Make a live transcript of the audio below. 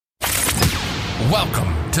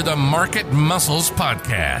Welcome to the Market Muscles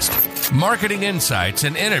Podcast. Marketing insights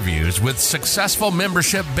and interviews with successful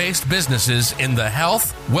membership-based businesses in the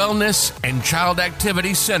health, wellness, and child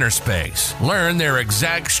activity center space. Learn their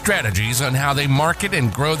exact strategies on how they market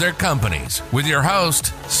and grow their companies. With your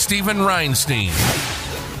host, Stephen Reinstein.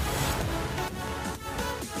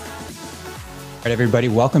 All right, everybody,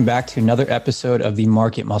 welcome back to another episode of the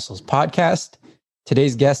Market Muscles Podcast.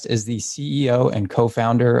 Today's guest is the CEO and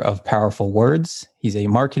co-founder of Powerful Words. He's a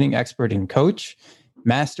marketing expert and coach,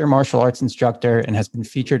 master martial arts instructor, and has been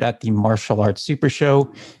featured at the Martial Arts Super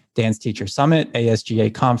Show, Dance Teacher Summit,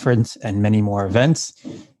 ASGA Conference, and many more events.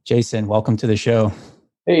 Jason, welcome to the show.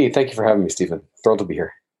 Hey, thank you for having me, Stephen. Thrilled to be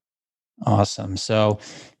here. Awesome. So,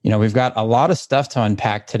 we've got a lot of stuff to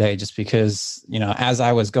unpack today just because, as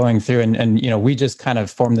I was going through and we just kind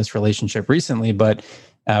of formed this relationship recently, but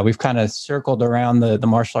we've kind of circled around the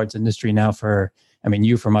martial arts industry now for,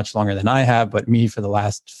 you for much longer than I have, but me for the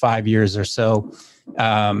last 5 years or so.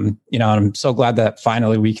 And I'm so glad that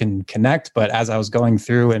finally we can connect. But as I was going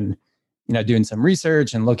through and, doing some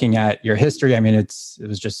research and looking at your history, it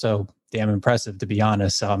was just so damn impressive, to be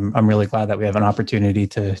honest. So I'm really glad that we have an opportunity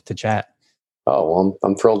to chat. Oh, well,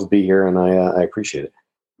 I'm thrilled to be here and I appreciate it.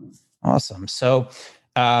 Awesome. So,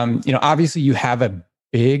 obviously you have a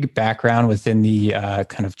big background within the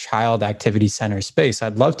kind of child activity center space.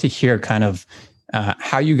 I'd love to hear kind of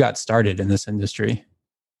how you got started in this industry.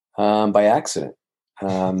 By accident.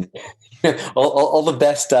 all the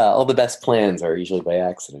best plans are usually by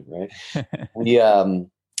accident, right? We,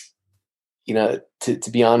 to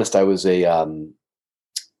be honest, I went to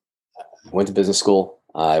business school.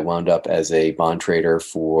 I wound up as a bond trader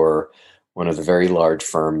for one of the very large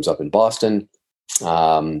firms up in Boston.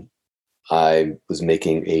 I was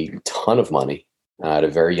making a ton of money at a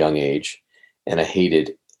very young age, and I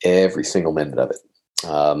hated every single minute of it.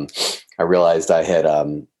 I realized I had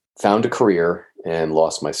found a career and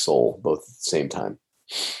lost my soul both at the same time.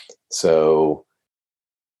 So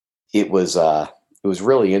it was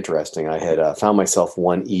really interesting. I had found myself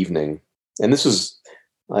one evening, and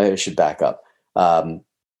I should back up. I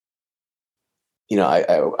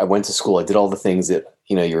went to school. I did all the things that,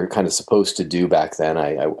 you were kind of supposed to do back then.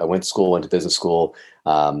 I went to school, went to business school,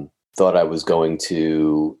 thought I was going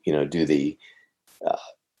to, do the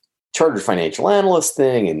chartered financial analyst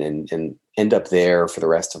thing and end up there for the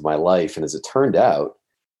rest of my life. And as it turned out,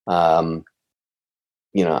 I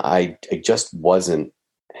just wasn't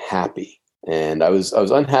happy. And I was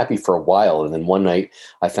unhappy for a while. And then one night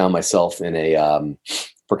I found myself in a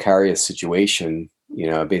precarious situation.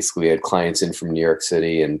 I basically had clients in from New York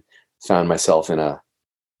City and found myself in a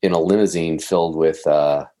limousine filled with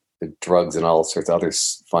drugs and all sorts of other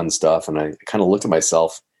fun stuff. And I kind of looked at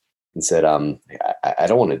myself and said, I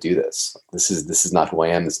don't want to do this. This is not who I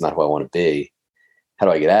am. This is not who I want to be. How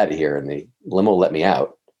do I get out of here? And the limo let me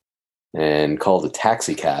out and called a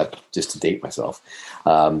taxi cab just to date myself.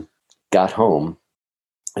 Got home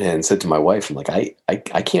and said to my wife, I'm like,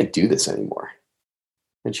 I can't do this anymore.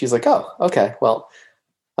 And she's like, oh, okay, well,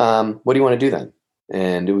 what do you want to do then?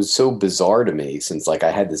 And it was so bizarre to me, since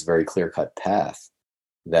I had this very clear-cut path,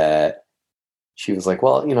 that she was like,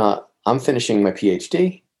 well, I'm finishing my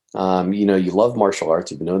PhD. You love martial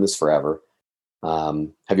arts. You've been doing this forever.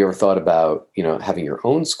 Have you ever thought about, having your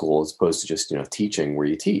own school as opposed to just, teaching where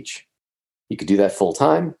you teach? You could do that full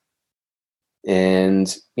time.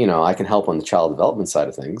 And, I can help on the child development side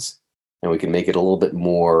of things, and we can make it a little bit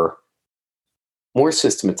more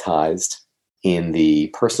systematized in the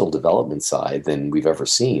personal development side than we've ever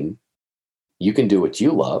seen. You can do what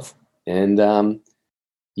you love, and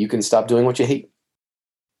you can stop doing what you hate.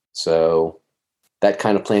 So that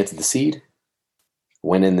kind of planted the seed.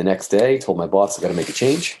 Went in the next day, told my boss I got to make a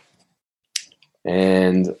change.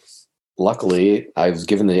 And luckily, I was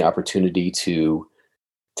given the opportunity to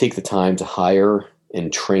take the time to hire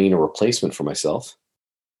and train a replacement for myself,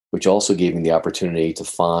 which also gave me the opportunity to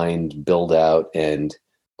find, build out, and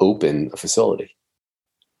open a facility.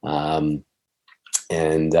 That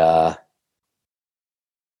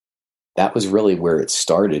was really where it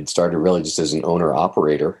started. Started really just as an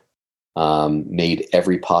owner-operator. Made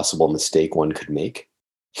every possible mistake one could make.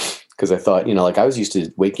 Because I thought, I was used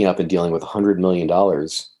to waking up and dealing with $100 million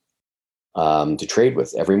to trade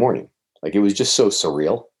with every morning. It was just so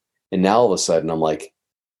surreal. And now all of a sudden I'm like,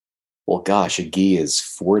 well, gosh, a gi is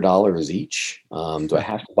 $4 each. Do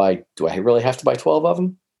I really have to buy 12 of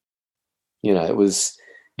them? It was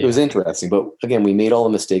interesting. But again, we made all the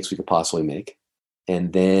mistakes we could possibly make.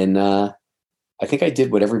 And then I think I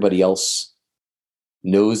did what everybody else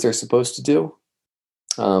knows they're supposed to do.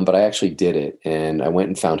 But I actually did it, and I went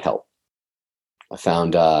and found help. I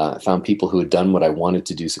found people who had done what I wanted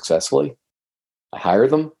to do successfully. I hired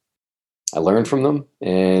them. I learned from them,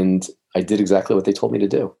 and I did exactly what they told me to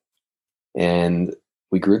do. And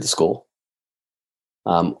we grew the school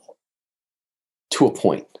to a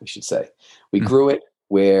point, I should say. We grew it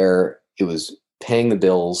where it was paying the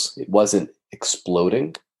bills. It wasn't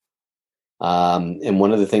exploding. And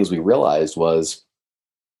one of the things we realized was,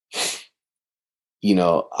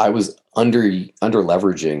 I was under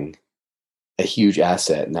leveraging a huge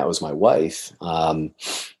asset, and that was my wife.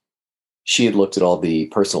 She had looked at all the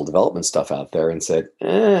personal development stuff out there and said,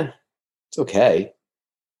 it's okay.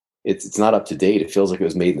 It's not up to date. It feels like it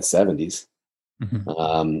was made in the 70s.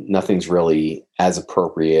 Nothing's really as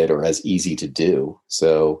appropriate or as easy to do.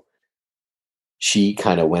 So she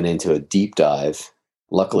kind of went into a deep dive.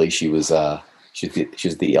 Luckily, she was at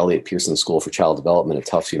the Elliott Pearson School for Child Development at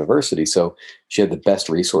Tufts University. So she had the best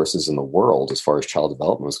resources in the world as far as child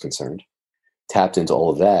development was concerned. Tapped into all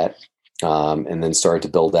of that, and then started to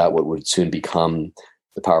build out what would soon become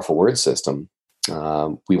the Powerful Words system.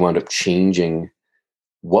 We wound up changing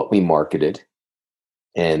what we marketed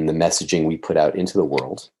and the messaging we put out into the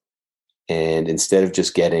world. And instead of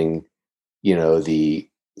just getting, the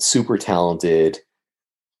super talented,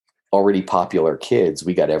 already popular kids,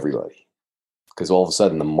 we got everybody. Because all of a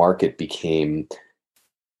sudden the market became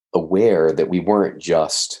aware that we weren't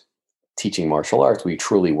just teaching martial arts, we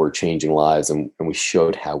truly were changing lives, and we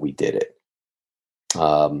showed how we did it.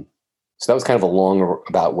 So that was kind of a long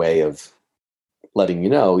about way of letting we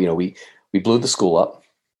blew the school up.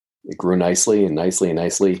 It grew nicely and nicely and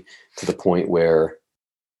nicely to the point where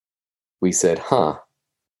we said,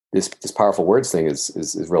 this Powerful Words thing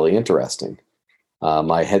is really interesting.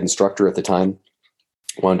 My head instructor at the time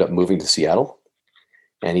wound up moving to Seattle,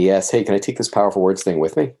 and he asked, hey, can I take this Powerful Words thing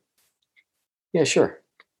with me? Yeah, sure.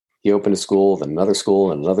 He opened a school, then another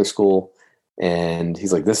school, and another school. And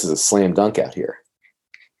he's like, this is a slam dunk out here.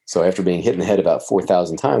 So after being hit in the head about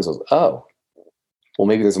 4,000 times, I was, well,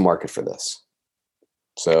 maybe there's a market for this.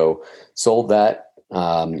 So sold that,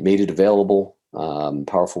 made it available.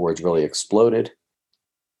 Powerful Words really exploded.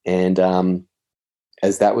 And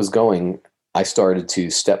as that was going, I started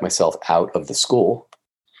to step myself out of the school.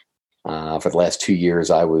 For the last 2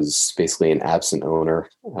 years, I was basically an absent owner.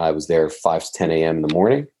 I was there 5 to 10 a.m. in the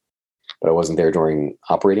morning, but I wasn't there during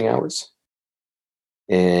operating hours.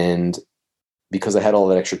 And because I had all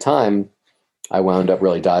that extra time, I wound up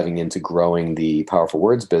really diving into growing the Powerful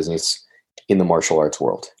Words business in the martial arts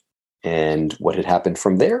world. And what had happened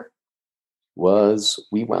from there was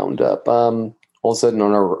we wound up all of a sudden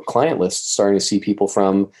on our client list starting to see people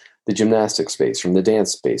from the gymnastics space, from the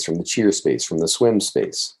dance space, from the cheer space, from the swim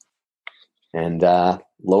space. And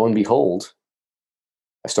lo and behold,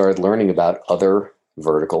 I started learning about other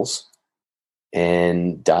verticals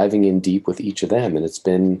and diving in deep with each of them. And it's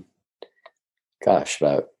been,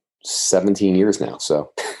 about 17 years now.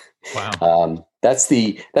 So Wow. That's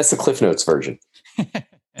the Cliff Notes version.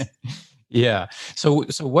 Yeah. So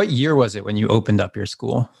what year was it when you opened up your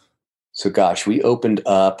school? So we opened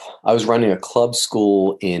up, I was running a club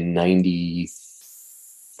school in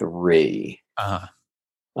 93. Uh-huh.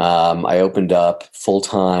 I opened up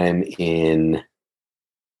full-time in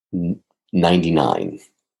 99.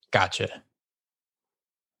 Gotcha.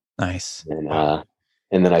 Nice. And,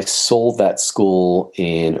 and then I sold that school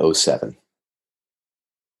in 07.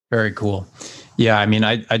 Very cool. Yeah. I mean,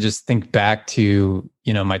 I just think back to,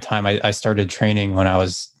 my time. I started training when I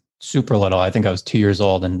was super little. I think I was 2 years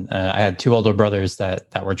old, and I had two older brothers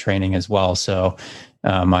that were training as well. So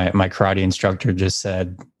my karate instructor just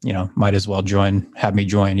said, might as well have me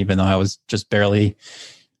join, even though I was just barely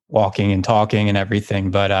walking and talking and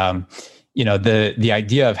everything. But, the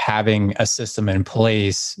idea of having a system in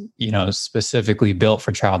place, specifically built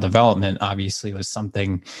for child development, obviously was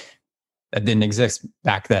something that didn't exist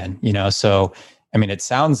back then, So, I mean, it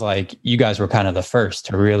sounds like you guys were kind of the first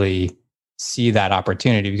to really see that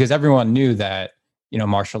opportunity, because everyone knew that,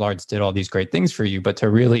 martial arts did all these great things for you, but to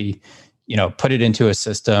really, put it into a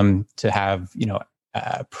system, to have,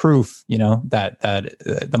 proof, that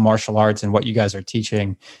the martial arts and what you guys are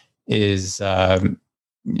teaching is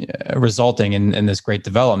resulting in this great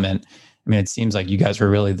development. I mean, it seems like you guys were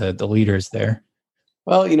really the leaders there.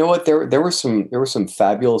 Well, you know what? There were some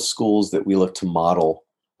fabulous schools that we looked to model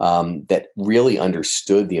that really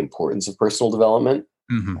understood the importance of personal development.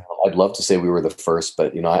 Mm-hmm. I'd love to say we were the first,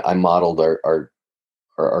 but I modeled our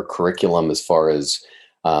curriculum as far as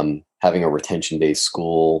having a retention-based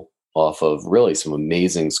school off of really some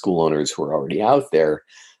amazing school owners who are already out there.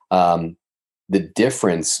 The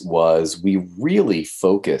difference was we really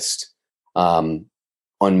focused on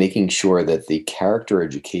making sure that the character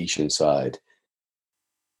education side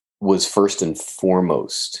was first and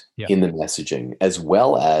foremost in the messaging, as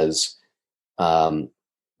well as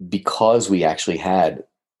because we actually had,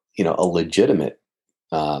 a legitimate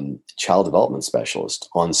child development specialist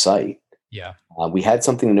on site. Yeah. We had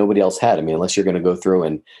something that nobody else had. I mean, unless you're going to go through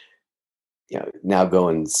and, now go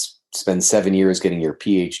and spend 7 years getting your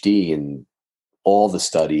PhD and all the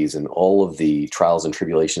studies and all of the trials and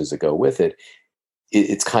tribulations that go with it,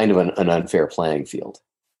 it's kind of an unfair playing field.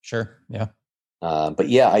 Sure. Yeah. But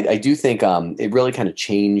yeah, I do think it really kind of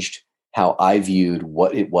changed how I viewed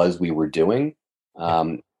what it was we were doing.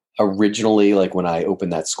 Originally, like when I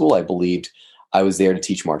opened that school, I believed I was there to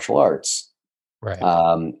teach martial arts. Right.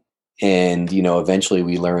 And, eventually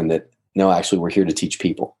we learned that, no, actually we're here to teach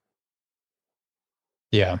people.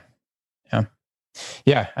 Yeah. Yeah.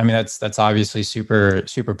 Yeah. I mean, that's obviously super,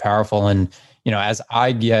 super powerful. And, as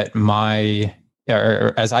I get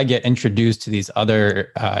as I get introduced to these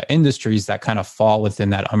other industries that kind of fall within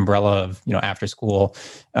that umbrella of, after school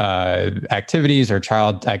activities or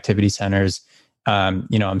child activity centers,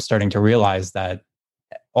 I'm starting to realize that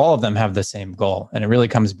all of them have the same goal. And it really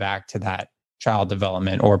comes back to that child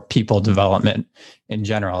development or people development in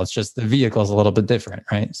general. It's just the vehicle is a little bit different,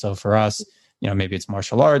 right? So for us, maybe it's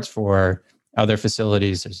martial arts. For other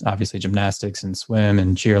facilities, there's obviously gymnastics and swim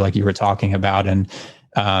and cheer, like you were talking about. And,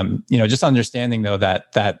 just understanding though,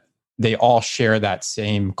 that they all share that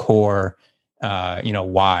same core,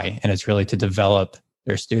 why, and it's really to develop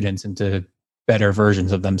their students into better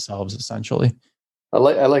versions of themselves, essentially. I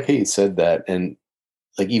like how you said that. And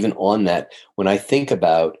like, even on that, when I think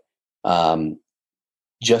about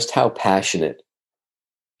just how passionate,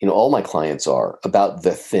 all my clients are about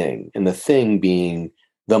the thing, and the thing being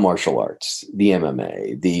the martial arts, the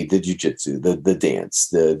MMA, the jujitsu, the dance,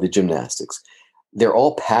 the gymnastics, they're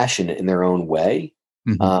all passionate in their own way.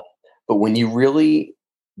 Mm-hmm. But when you really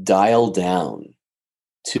dial down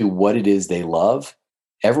to what it is they love,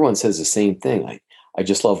 everyone says the same thing. I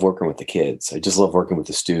just love working with the kids. I just love working with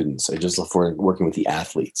the students. I just love working with the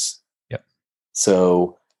athletes. Yep.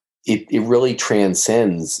 So it really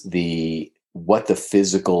transcends what the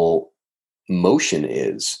physical motion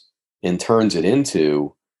is and turns it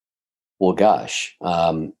into, well, gosh,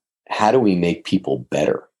 how do we make people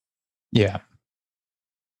better? Yeah.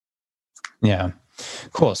 Yeah.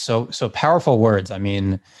 Cool. So powerful words. I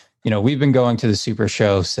mean, we've been going to the Super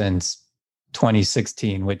Show since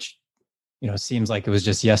 2016, which, seems like it was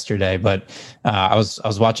just yesterday, but I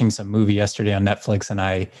was watching some movie yesterday on Netflix, and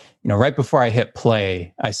I, right before I hit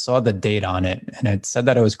play, I saw the date on it, and it said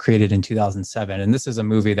that it was created in 2007. And this is a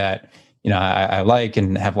movie that, I like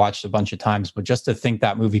and have watched a bunch of times, but just to think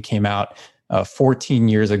that movie came out 14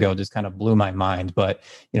 years ago just kind of blew my mind. But,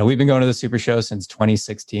 we've been going to the Super Show since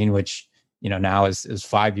 2016, which, now is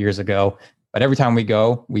 5 years ago. But every time we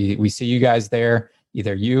go, we see you guys there.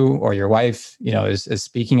 Either you or your wife, is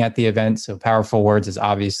speaking at the event. So Powerful Words is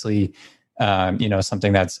obviously,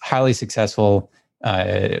 something that's highly successful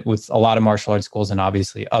with a lot of martial arts schools and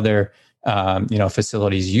obviously other,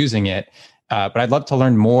 facilities using it. But I'd love to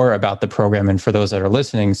learn more about the program, and for those that are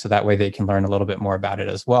listening, so that way they can learn a little bit more about it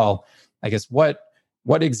as well. I guess what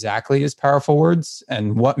exactly is Powerful Words,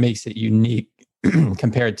 and what makes it unique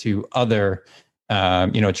compared to other,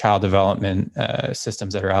 child development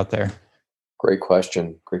systems that are out there? Great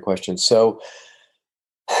question. So,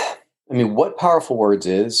 I mean, what Powerful Words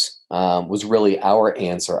was really our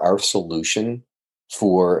answer, our solution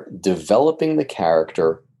for developing the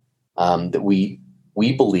character that we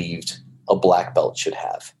believed a black belt should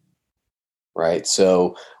have. Right.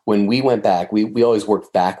 So when we went back, we always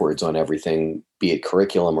worked backwards on everything, be it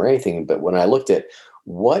curriculum or anything. But when I looked at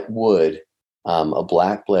what would a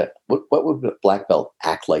black belt, what would a black belt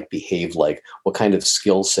act like, behave like, what kind of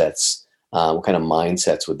skill sets, what kind of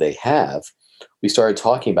mindsets would they have? We started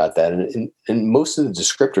talking about that. And most of the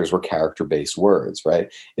descriptors were character-based words,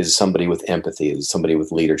 right? Is it somebody with empathy? Is it somebody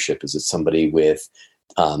with leadership? Is it somebody with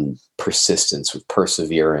persistence, with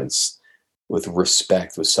perseverance, with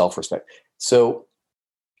respect, with self-respect? So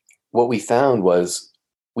what we found was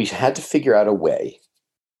we had to figure out a way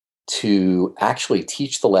to actually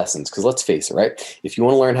teach the lessons. Because let's face it, right? If you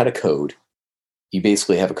want to learn how to code, you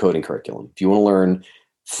basically have a coding curriculum. If you want to learn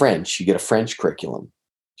French, you get a French curriculum.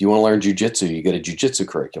 If you want to learn jujitsu, you get a jujitsu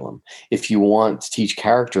curriculum. If you want to teach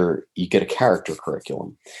character, you get a character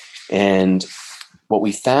curriculum. And what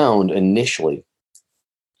we found initially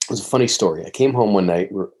was a funny story. I came home one night,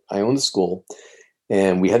 I owned the school,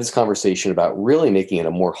 and we had this conversation about really making it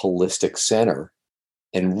a more holistic center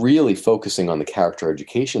and really focusing on the character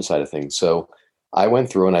education side of things. So I went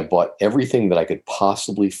through and I bought everything that I could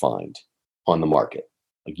possibly find on the market.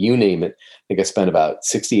 Like, you name it. I think I spent about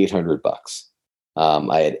 $6,800.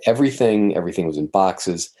 I had everything. Everything was in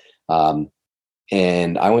boxes.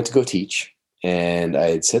 And I went to go teach. And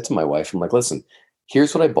I had said to my wife, I'm like, listen,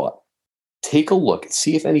 here's what I bought. Take a look,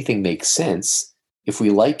 see if anything makes sense. If we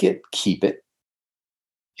like it, keep it.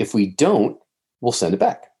 If we don't, we'll send it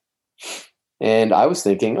back. And I was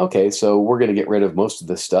thinking, okay, so we're going to get rid of most of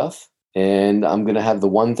this stuff. And I'm going to have the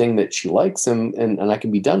one thing that she likes, and I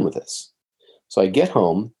can be done with this. So I get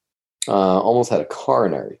home, almost had a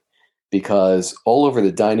coronary, because all over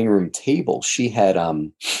the dining room table, she had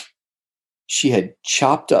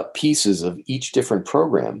chopped up pieces of each different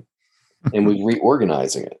program and was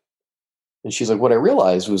reorganizing it. And she's like, what I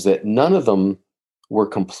realized was that none of them were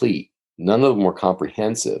complete. None of them were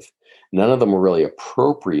comprehensive. None of them were really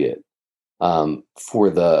appropriate for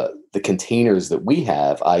the containers that we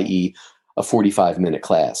have, i.e. a 45-minute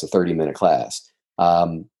class, a 30-minute class.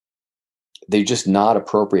 They're just not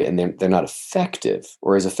appropriate, and they're not effective,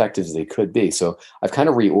 or as effective as they could be. So I've kind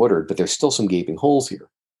of reordered, but there's still some gaping holes here.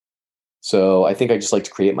 So I think I just like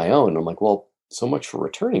to create my own. I'm like, well, so much for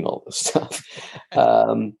returning all this stuff.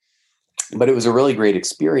 But it was a really great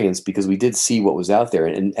experience because we did see what was out there.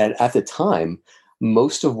 And at the time,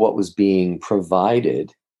 most of what was being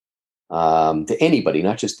provided to anybody,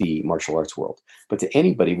 not just the martial arts world, but to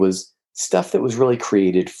anybody, was stuff that was really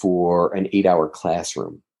created for an 8-hour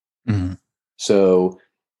classroom. Mm-hmm. So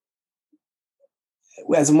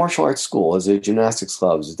as a martial arts school, as a gymnastics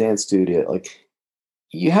club, as a dance studio, like,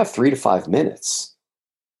 you have 3 to 5 minutes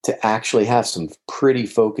to actually have some pretty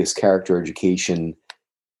focused character education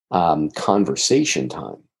conversation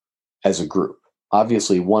time as a group.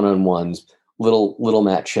 Obviously, one-on-ones, little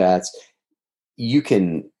mat chats. You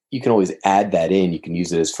can always add that in. You can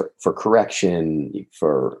use it as for correction,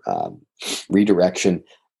 for redirection.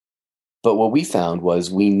 But what we found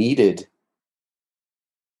was we needed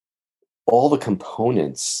all the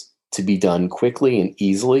components to be done quickly and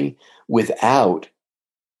easily without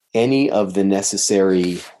any of the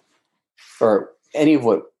necessary, or any of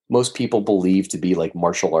what most people believe to be like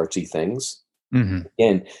martial artsy things. Mm-hmm.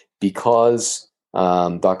 And because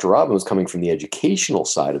Dr. Robin was coming from the educational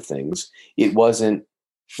side of things, it wasn't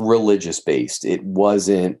religious based. It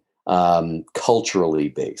wasn't culturally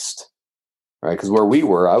based, right? Because where we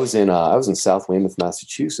were, I was in South Weymouth,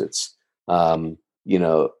 Massachusetts,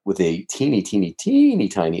 with a teeny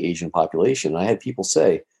tiny Asian population. And I had people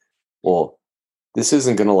say, well, this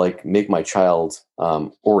isn't going to like make my child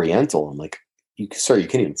Oriental. I'm like, sorry, you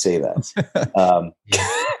can't even say that.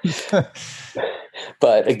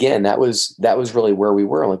 But again, that was really where we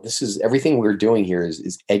were. I'm like, this is everything we're doing here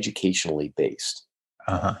is educationally based.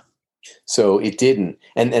 Uh-huh. So it didn't,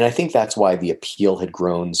 and I think that's why the appeal had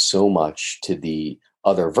grown so much to the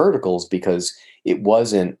other verticals, because it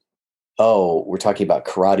wasn't, oh, we're talking about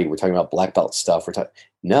karate, we're talking about black belt stuff.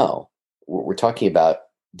 No, we're talking about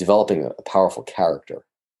developing a powerful character.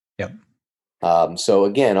 Yep. So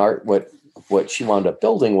again, what she wound up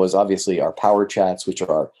building was obviously our power chats, which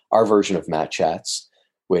are our version of mat chats,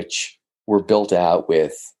 which were built out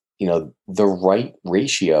with, the right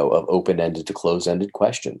ratio of open-ended to closed-ended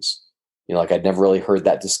questions. Like I'd never really heard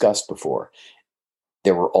that discussed before.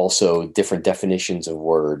 There were also different definitions of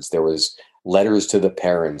words. There was letters to the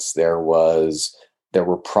parents. There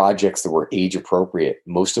were projects that were age appropriate.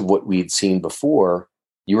 Most of what we'd seen before,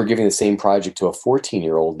 you were giving the same project to a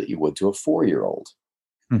 14-year-old that you would to a 4-year-old.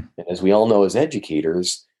 And as we all know, as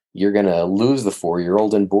educators, you're going to lose the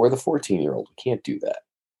 4-year-old and bore the 14-year-old. We can't do that.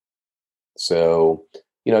 So,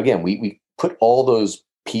 again, we put all those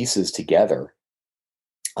pieces together.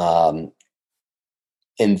 And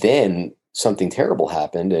then something terrible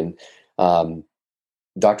happened. And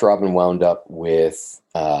Dr. Robin wound up with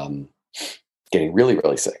getting really,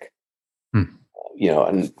 really sick.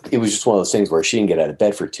 And it was just one of those things where she didn't get out of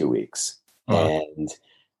bed for 2 weeks. And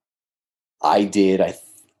I did. I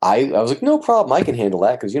was like, no problem. I can handle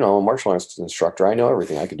that because, I'm a martial arts instructor. I know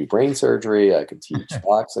everything. I could do brain surgery. I could teach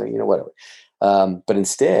boxing, whatever. But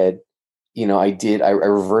instead, I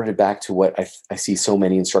reverted back to what I see so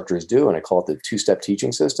many instructors do, and I call it the 2-step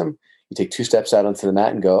teaching system. You take 2 steps out onto the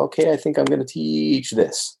mat and go, okay, I think I'm going to teach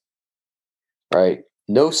this, right?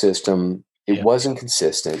 No system. It wasn't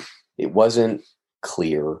consistent. It wasn't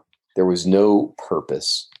clear. There was no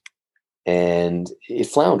purpose, and it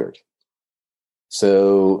floundered.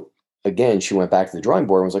 So again, she went back to the drawing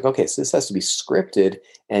board and was like, okay, so this has to be scripted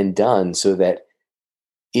and done so that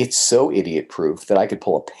it's so idiot proof that I could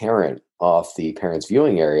pull a parent off the parents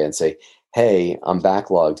viewing area and say, hey, I'm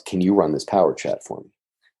backlogged. Can you run this power chat for me?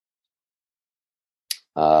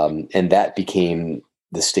 And that became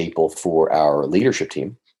the staple for our leadership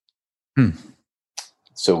team.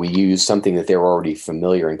 So we used something that they were already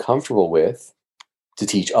familiar and comfortable with, to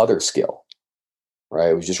teach other skill, right?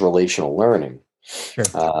 It was just relational learning.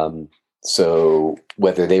 Sure. So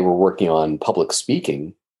whether they were working on public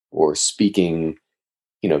speaking or speaking,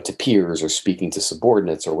 to peers or speaking to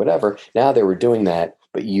subordinates or whatever, now they were doing that,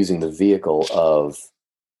 but using the vehicle of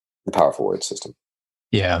the powerful word system.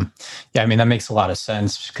 Yeah. Yeah. I mean, that makes a lot of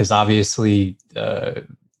sense because obviously a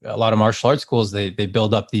lot of martial arts schools, they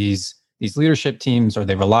build up these leadership teams, or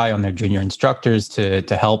they rely on their junior instructors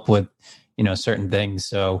to help with, certain things.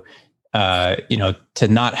 So, to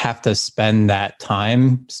not have to spend that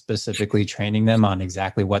time specifically training them on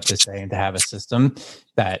exactly what to say and to have a system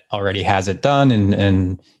that already has it done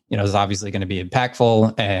and is obviously going to be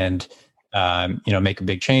impactful and, make a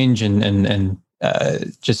big change and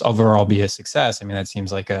just overall be a success. I mean, that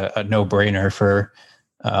seems like a no-brainer for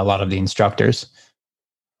a lot of the instructors.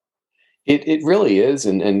 It really is.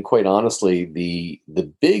 And quite honestly,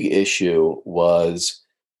 the big issue was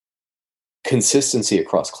consistency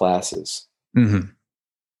across classes. Mm-hmm.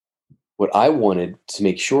 What I wanted to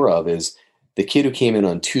make sure of is the kid who came in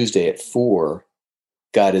on Tuesday at 4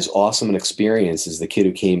 got as awesome an experience as the kid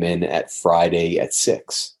who came in at Friday at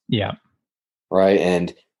 6. Yeah. Right.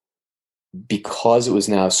 And because it was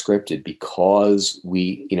now scripted, because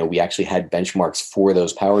we actually had benchmarks for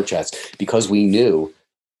those power chats, because we knew,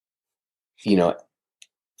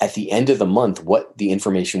 at the end of the month, what the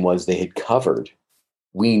information was they had covered,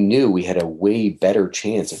 we knew we had a way better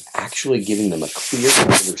chance of actually giving them a clear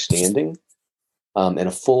understanding and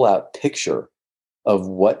a full out picture of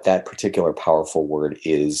what that particular powerful word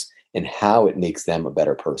is and how it makes them a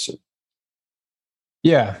better person.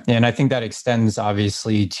 Yeah. And I think that extends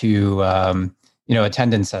obviously to,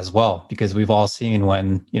 attendance as well, because we've all seen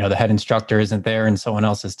when, the head instructor isn't there and someone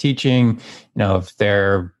else is teaching, if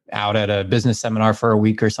they're out at a business seminar for a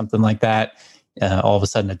week or something like that, all of a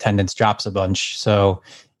sudden attendance drops a bunch. So,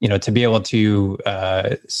 to be able to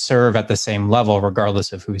serve at the same level,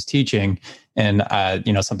 regardless of who's teaching. And,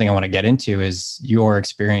 something I want to get into is your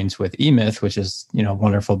experience with eMyth, which is, a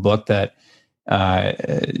wonderful book that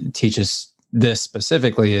teaches this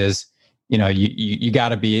specifically is, you got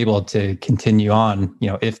to be able to continue on,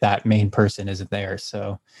 if that main person isn't there.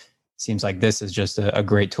 So it seems like this is just a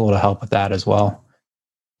great tool to help with that as well.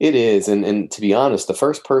 It is. And to be honest, the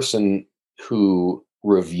first person who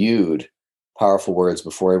reviewed powerful words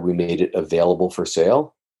before we made it available for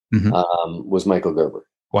sale was Michael Gerber.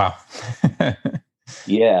 Wow.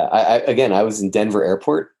 Yeah. I was in Denver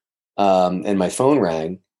airport and my phone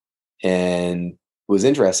rang, and it was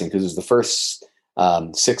interesting because it was the first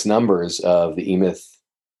 6 numbers of the eMyth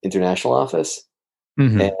international office.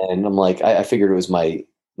 Mm-hmm. And I'm like, I figured it was my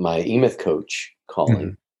eMyth coach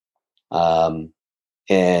calling. Mm-hmm.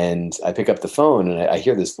 And I pick up the phone and I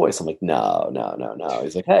hear this voice. I'm like, no.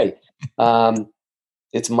 He's like, hey,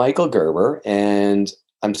 it's Michael Gerber, and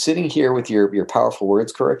I'm sitting here with your powerful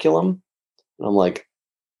words curriculum. And I'm like,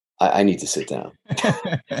 I need to sit down.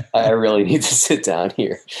 I really need to sit down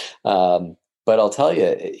here. But I'll tell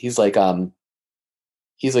you, he's like, there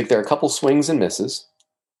are a couple swings and misses,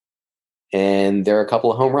 and there are a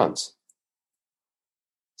couple of home runs.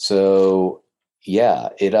 So yeah,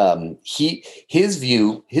 his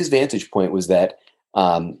vantage point was that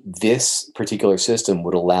this particular system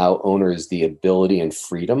would allow owners the ability and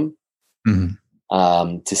freedom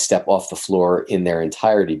to step off the floor in their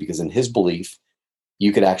entirety, because in his belief,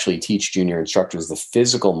 you could actually teach junior instructors the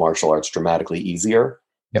physical martial arts dramatically easier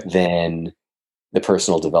than the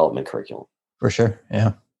personal development curriculum. For sure.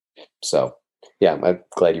 Yeah. So yeah, I'm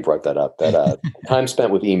glad you brought that up. That time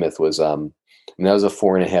spent with eMyth was, that was a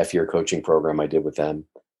 4.5-year coaching program I did with them.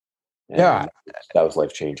 Yeah. That was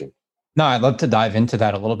life-changing. No, I'd love to dive into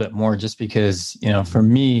that a little bit more, just because, for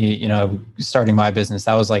me, starting my business,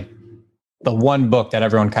 that was like the one book that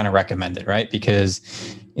everyone kind of recommended, right? Because,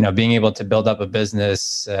 being able to build up a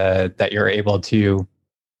business that you're able to,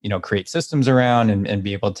 create systems around and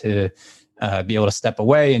be able to step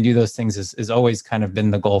away and do those things is always kind of been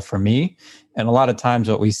the goal for me. And a lot of times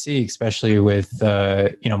what we see, especially with,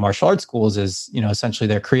 martial arts schools is, essentially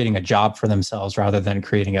they're creating a job for themselves rather than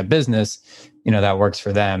creating a business, that works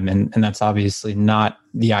for them. And that's obviously not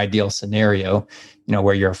the ideal scenario,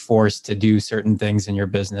 where you're forced to do certain things in your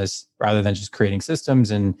business rather than just creating systems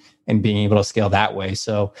and being able to scale that way.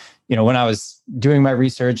 So, when I was doing my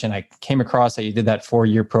research and I came across that you did that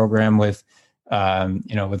 4-year program with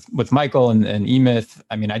Michael and eMyth,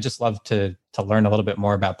 I mean, I just love to learn a little bit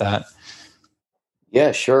more about that.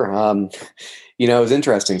 Yeah, sure. It was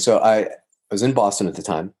interesting. So I was in Boston at the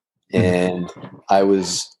time, and I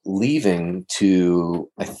was leaving to,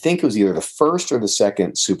 I think it was either the first or the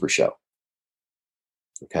second Super Show.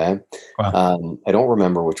 Okay. Wow. I don't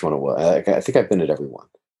remember which one it was. I think I've been at every one.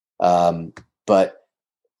 But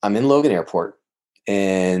I'm in Logan Airport,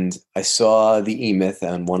 and I saw the E-Myth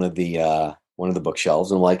on one of the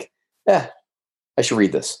bookshelves, and I'm like, yeah, I should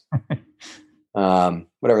read this.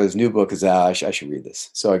 Whatever, this new book is out, I should read this.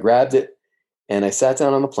 So I grabbed it, and I sat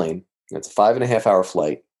down on the plane. It's a 5.5 hour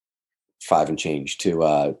flight, 5 and change to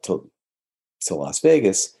Las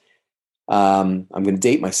Vegas. I'm going to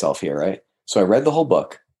date myself here, right? So I read the whole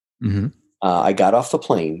book. Mm-hmm. I got off the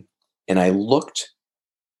plane, and I looked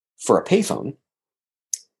for a payphone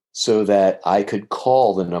so that I could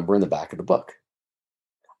call the number in the back of the book.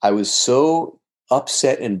 I was so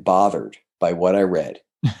upset and bothered by what I read.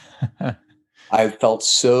 I felt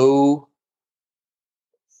so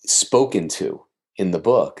spoken to in the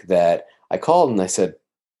book that I called and I said,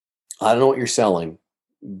 I don't know what you're selling,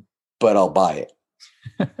 but I'll buy it.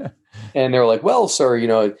 And they were like, well, sir,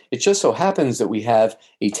 it just so happens that we have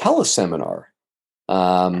a teleseminar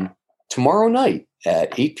tomorrow night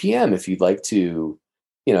at 8 p.m. if you'd like to,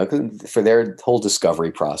 for their whole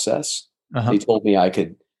discovery process. Uh-huh. They told me I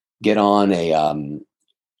could get on it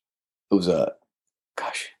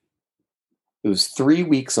was 3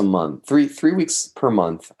 weeks a month, three weeks per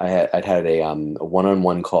month. I'd had a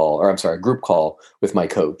one-on-one call, or I'm sorry, a group call with my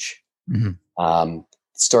coach. Mm-hmm.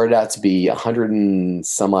 Started out to be 100 and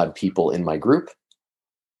some odd people in my group.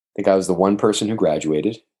 I think I was the one person who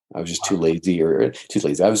graduated. I was just too lazy.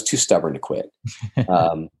 I was too stubborn to quit.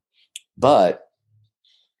 But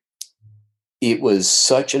it was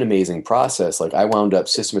such an amazing process. Like, I wound up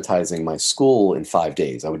systematizing my school in 5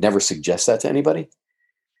 days. I would never suggest that to anybody.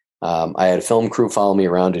 I had a film crew follow me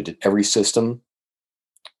around and did every system.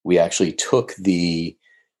 We actually took the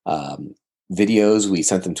videos, we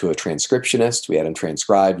sent them to a transcriptionist. We had them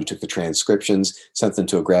transcribed. We took the transcriptions, sent them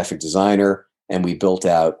to a graphic designer, and we built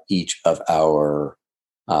out each of our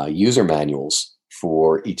user manuals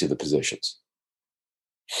for each of the positions.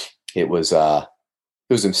 It was a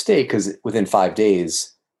mistake because within 5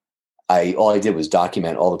 days, all I did was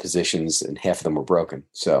document all the positions, and half of them were broken.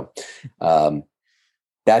 So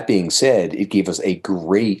that being said, it gave us a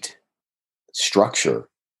great structure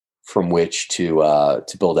from which to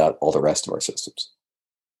build out all the rest of our systems.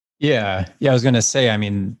 Yeah. I was going to say, I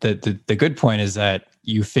mean, the good point is that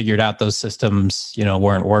you figured out those systems,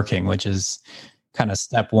 weren't working, which is kind of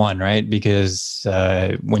step one, right? Because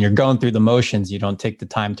when you're going through the motions, you don't take the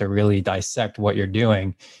time to really dissect what you're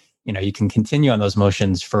doing. You can continue on those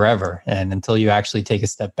motions forever, and until you actually take a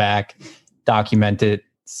step back, document it,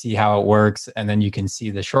 see how it works, and then you can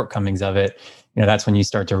see the shortcomings of it. That's when you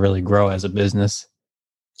start to really grow as a business.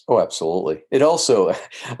 Oh, absolutely. It also,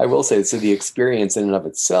 I will say, so the experience in and of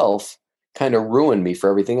itself kind of ruined me for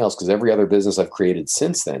everything else, because every other business I've created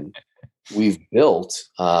since then, we've built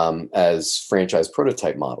as franchise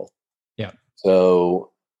prototype model. Yeah.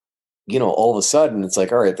 So, all of a sudden it's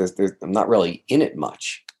like, all right, I'm not really in it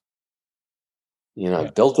much. I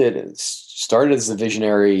built it, and started as a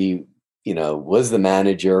visionary, was the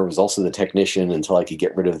manager, was also the technician until I could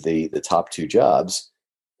get rid of the top two jobs.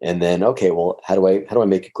 And then, okay, well, how do I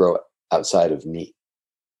make it grow outside of me?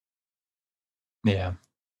 Yeah.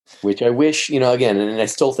 Which I wish, again, and I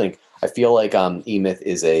feel like E-Myth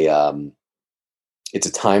is it's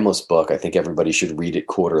a timeless book. I think everybody should read it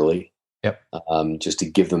quarterly. Yep. Just to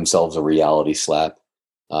give themselves a reality slap.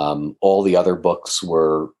 All the other books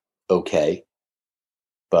were okay,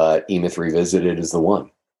 but E-Myth Revisited is the one.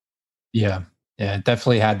 Yeah. It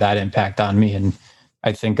definitely had that impact on me. And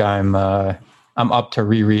I think I'm up to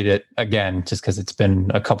reread it again, just because it's been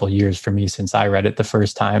a couple of years for me since I read it the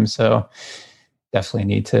first time. So definitely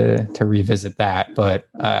need to revisit that. But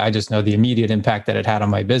I just know the immediate impact that it had on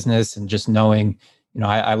my business, and just knowing,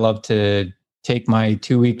 I love to take my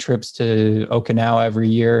 2-week trips to Okinawa every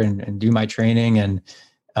year and do my training. And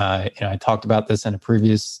I talked about this in a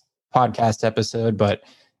previous podcast episode, but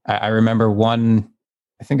I remember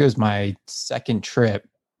I think it was my second trip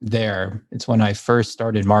there. It's when I first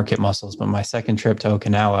started Market Muscles, but my second trip to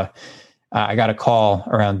Okinawa, I got a call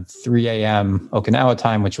around 3 a.m. Okinawa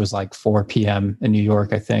time, which was like 4 p.m. in New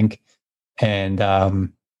York, I think. And,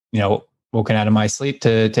 woken out of my sleep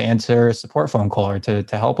to answer a support phone call or to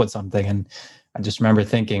help with something. And I just remember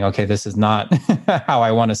thinking, okay, this is not how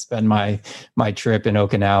I want to spend my trip in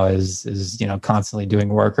Okinawa is, constantly doing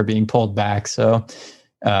work or being pulled back. So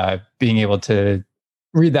being able to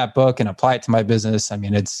read that book and apply it to my business, I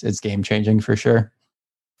mean, it's game changing for sure.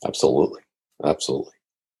 Absolutely.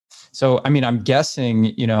 So, I mean, I'm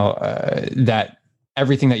guessing, that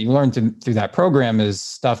everything that you learned through that program is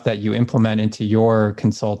stuff that you implement into your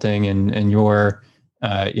consulting and your,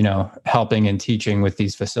 helping and teaching with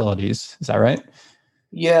these facilities. Is that right?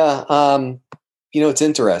 Yeah. It's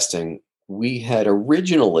interesting. We had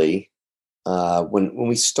originally, when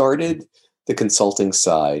we started the consulting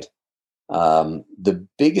side, the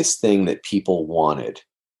biggest thing that people wanted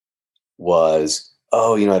was,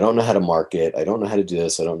 oh, I don't know how to market. I don't know how to do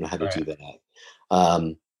this. I don't know how to Right. do that.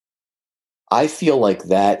 Um, I feel like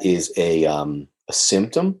that is a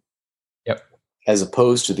symptom Yep. as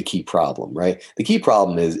opposed to the key problem, right? The key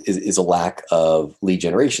problem is a lack of lead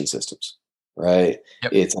generation systems, right?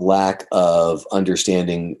 Yep. It's a lack of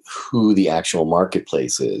understanding who the actual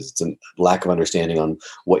marketplace is. It's a lack of understanding on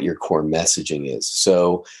what your core messaging is.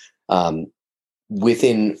 So, um,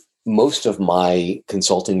 within most of my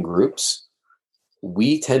consulting groups,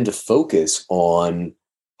 we tend to focus on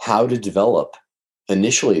how to develop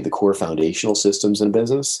initially the core foundational systems in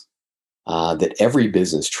business that every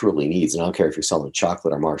business truly needs. And I don't care if you're selling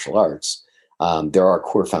chocolate or martial arts, there are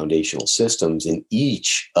core foundational systems in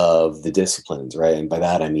each of the disciplines, right? And by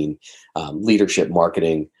that, I mean leadership,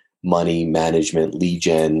 marketing, money, management, lead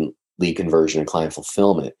gen, lead conversion, and client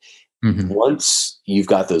fulfillment. Hmm. Once you've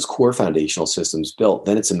got those core foundational systems built,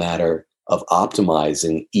 then it's a matter of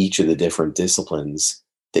optimizing each of the different disciplines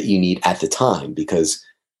that you need at the time, because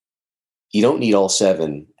you don't need all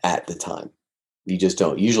seven at the time. You just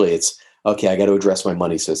don't. Usually it's, okay, I got to address my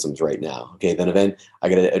money systems right now. Okay, then event, I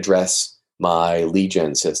got to address my lead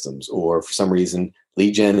gen systems. Or for some reason,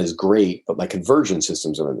 lead gen is great, but my conversion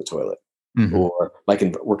systems are in the toilet. Hmm. Or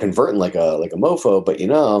we're converting like a mofo, but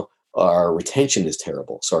our retention is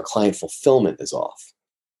terrible. So our client fulfillment is off.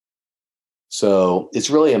 So it's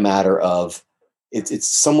really a matter of, it's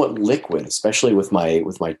somewhat liquid, especially with my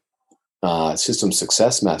system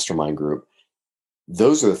success mastermind group.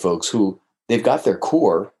 Those are the folks who they've got their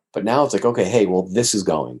core, but now it's like, okay, hey, well, this is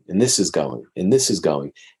going and this is going and this is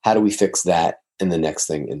going. How do we fix that? And the next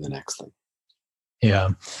thing and the next thing.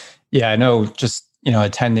 Yeah. Yeah. I know just,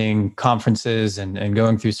 attending conferences and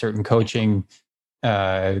going through certain coaching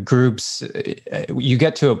groups, you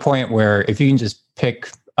get to a point where if you can just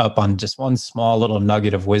pick up on just one small little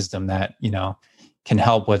nugget of wisdom that, can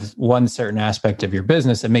help with one certain aspect of your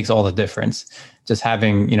business, it makes all the difference. Just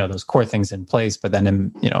having, those core things in place, but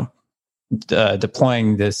then,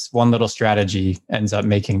 deploying this one little strategy ends up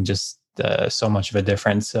making just so much of a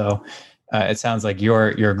difference. So it sounds like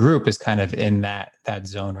your group is kind of in that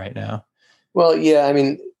zone right now. Well, yeah, I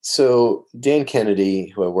mean, so Dan Kennedy,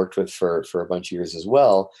 who I worked with for a bunch of years as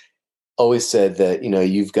well, always said that,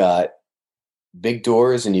 you've got big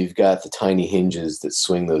doors and you've got the tiny hinges that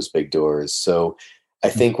swing those big doors. So I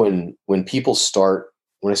think when I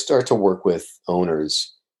start to work with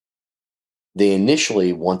owners, they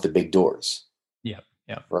initially want the big doors, Yeah.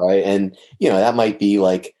 Yeah. right? And that might be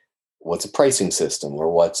like, what's a pricing system,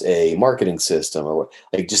 or what's a marketing system, or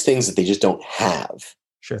like just things that they just don't have.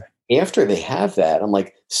 Sure. After they have that, I'm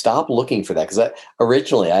like, stop looking for that. Because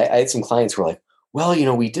originally I had some clients who were like,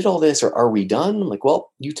 well, we did all this, or are we done? I'm like,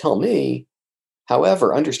 well, you tell me.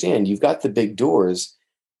 However, understand you've got the big doors.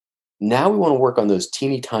 Now we want to work on those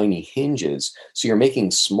teeny tiny hinges. So you're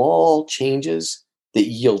making small changes that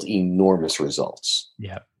yield enormous results.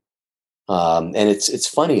 Yeah. And it's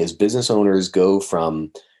funny, as business owners go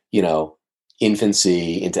from, you know,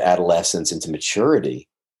 infancy into adolescence into maturity,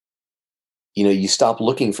 you stop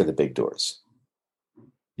looking for the big doors.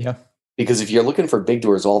 Yeah. Because if you're looking for big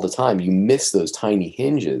doors all the time, you miss those tiny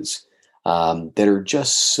hinges that are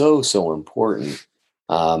just so important.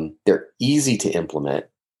 They're easy to implement.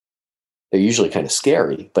 They're usually kind of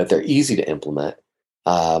scary, but they're easy to implement.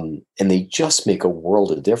 And they just make a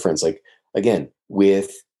world of difference. Like, again,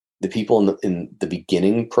 with the people in the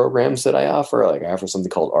beginning programs that I offer, like I offer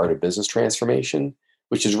something called Art of Business Transformation,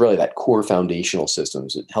 which is really that core foundational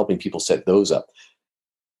systems, helping people set those up.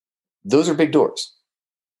 Those are big doors.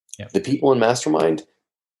 Yeah. The people in Mastermind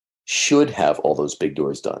should have all those big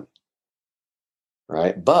doors done,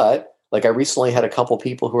 right? But like I recently had a couple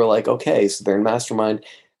people who are like, okay, so they're in Mastermind.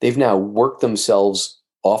 They've now worked themselves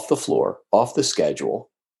off the floor, off the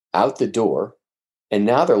schedule, out the door. And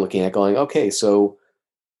now they're looking at going, okay, so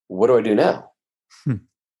what do I do now?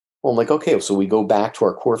 Well, I'm like, okay, so we go back to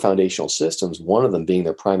our core foundational systems, one of them being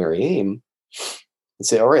their primary aim, and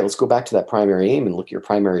say, all right, let's go back to that primary aim and look at your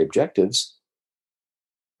primary objectives.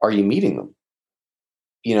 Are you meeting them?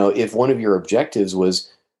 If one of your objectives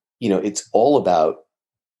was, it's all about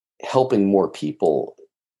helping more people,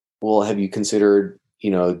 well, have you considered,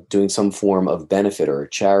 doing some form of benefit or a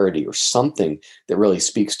charity or something that really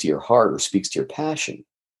speaks to your heart or speaks to your passion?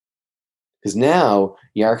 Because now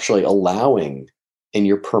you're actually allowing and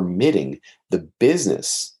you're permitting the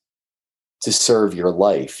business to serve your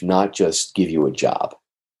life, not just give you a job.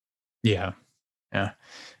 Yeah. Yeah.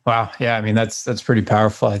 Wow. Yeah. I mean, that's pretty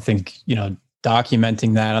powerful. I think,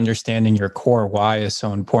 documenting that, understanding your core why is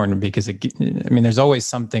so important because there's always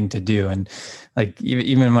something to do. And like,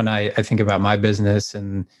 even when I think about my business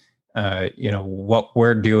and, what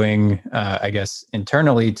we're doing, I guess,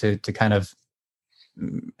 internally to kind of,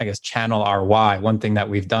 I guess, channel our why. One thing that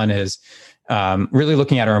we've done is really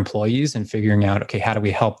looking at our employees and figuring out, okay, how do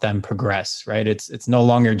we help them progress, right? It's no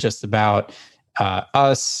longer just about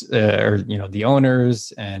us or the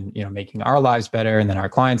owners and making our lives better and then our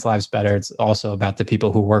clients' lives better. It's also about the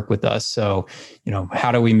people who work with us. So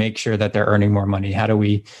how do we make sure that they're earning more money? How do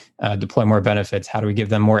we deploy more benefits? How do we give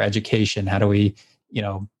them more education? How do we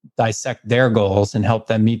dissect their goals and help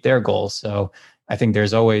them meet their goals? So I think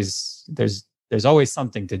there's always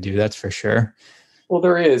something to do, that's for sure. Well,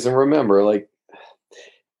 there is. And remember, like,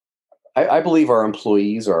 I believe our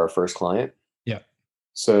employees are our first client. Yeah.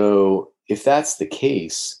 So if that's the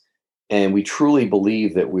case, and we truly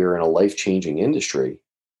believe that we're in a life-changing industry,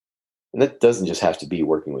 and that doesn't just have to be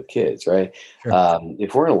working with kids, right? Sure.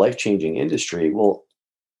 If we're in a life-changing industry, well,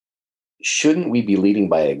 shouldn't we be leading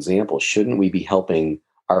by example? Shouldn't we be helping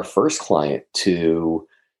our first client to,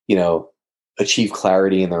 achieve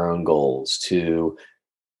clarity in their own goals, to,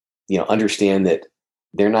 understand that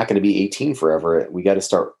they're not going to be 18 forever. We got to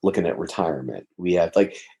start looking at retirement. We have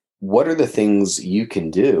what are the things you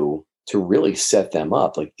can do to really set them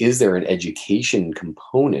up? Like, is there an education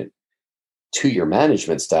component to your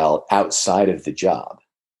management style outside of the job?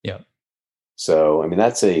 Yeah. So,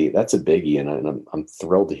 that's a biggie. And I'm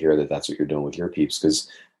thrilled to hear that that's what you're doing with your peeps. Cause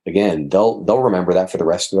again, they'll remember that for the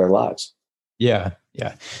rest of their lives. Yeah.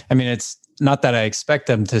 Yeah. It's not that I expect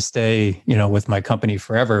them to stay, with my company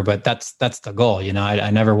forever, but that's the goal. I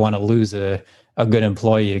never want to lose a good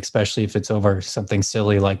employee, especially if it's over something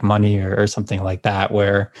silly like money or something like that,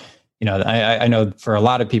 where, I know for a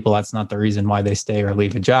lot of people, that's not the reason why they stay or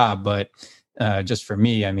leave a job. But just for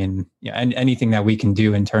me, anything that we can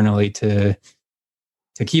do internally to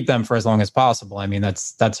keep them for as long as possible.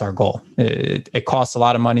 That's our goal. It costs a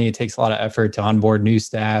lot of money. It takes a lot of effort to onboard new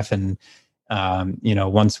staff. And,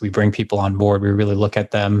 once we bring people on board, we really look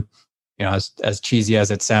at them, as cheesy as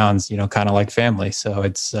it sounds, kind of like family. So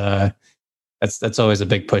it's, that's always a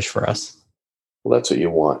big push for us. Well, that's what you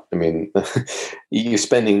want.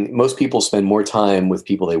 Most people spend more time with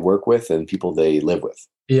people they work with than people they live with.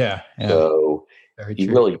 Yeah. So Very you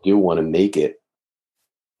true. really do want to make it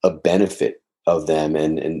a benefit of them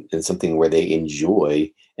and something where they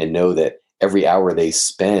enjoy and know that every hour they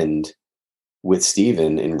spend with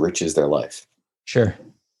Steven enriches their life. Sure.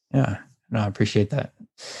 Yeah. No, I appreciate that.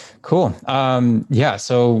 Cool. Yeah.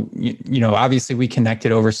 So, obviously we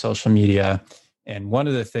connected over social media, and one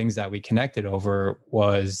of the things that we connected over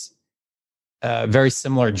was a very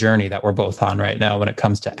similar journey that we're both on right now when it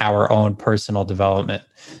comes to our own personal development.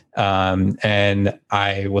 And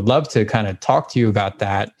I would love to kind of talk to you about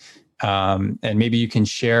that. And maybe you can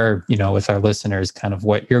share, with our listeners kind of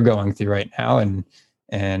what you're going through right now and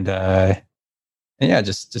yeah,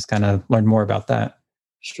 just kind of learn more about that.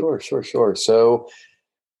 Sure. So,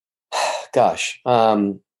 gosh,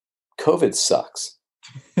 COVID sucks.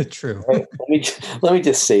 True. Right? Let me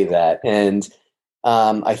just say that. And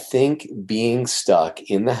I think being stuck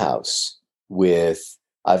in the house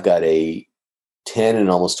I've got a 10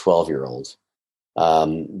 and almost 12-year-old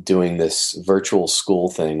doing this virtual school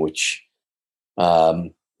thing, which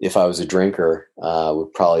if I was a drinker,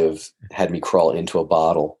 would probably have had me crawl into a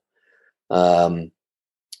bottle.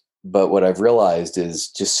 But what I've realized is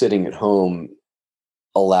just sitting at home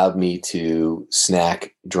allowed me to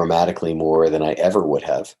snack dramatically more than I ever would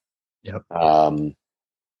have. Yep.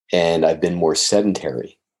 And I've been more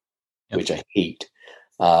sedentary, which I hate.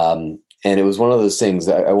 And it was one of those things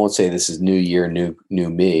that I won't say this is new year, new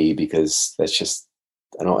me, because that's just,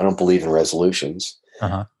 I don't believe in resolutions.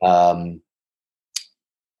 Uh-huh.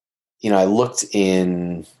 I looked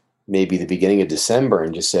in maybe the beginning of December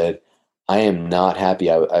and just said, I am not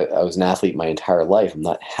happy. I was an athlete my entire life. I'm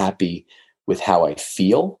not happy with how I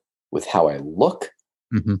feel, with how I look.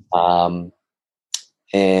 Mm-hmm.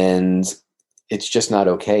 And it's just not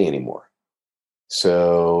okay anymore.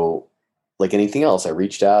 So like anything else, I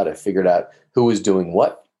reached out, I figured out who was doing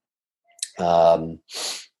what, who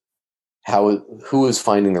was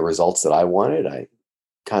finding the results that I wanted. I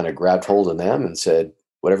kind of grabbed hold of them and said,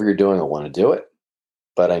 whatever you're doing, I want to do it,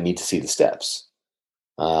 but I need to see the steps.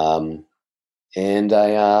 And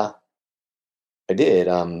I did.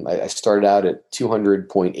 I started out at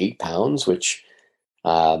 200.8 pounds, which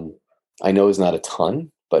I know is not a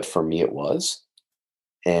ton, but for me it was.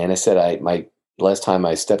 And I said, my last time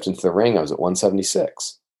I stepped into the ring, I was at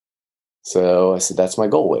 176. So I said, that's my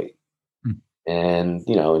goal weight. And,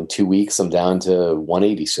 in 2 weeks, I'm down to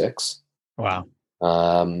 186. Wow.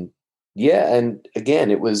 Yeah. And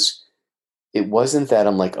again, it wasn't that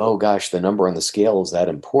I'm like, oh gosh, the number on the scale is that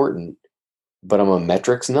important, but I'm a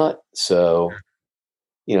metrics nut. So,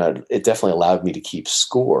 it definitely allowed me to keep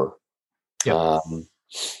score. Yep.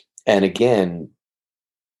 And again,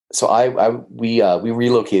 so we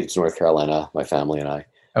relocated to North Carolina, my family and I,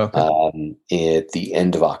 Okay. at the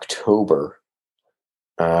end of October.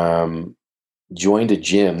 Joined a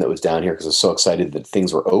gym that was down here because I was so excited that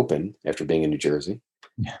things were open after being in New Jersey.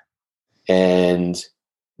 Yeah. And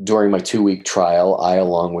during my 2-week trial, I,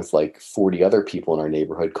 along with like 40 other people in our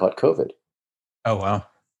neighborhood, caught COVID. Oh, wow.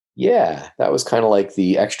 Yeah, that was kind of like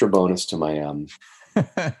the extra bonus to my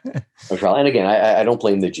trial. And again, I don't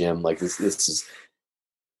blame the gym. Like this is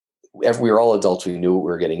we were all adults. We knew what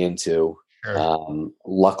we were getting into. Sure.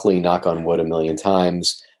 Luckily, knock on wood, a million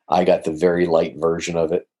times, I got the very light version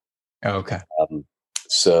of it. Oh, okay.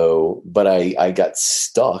 But I got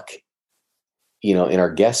stuck, in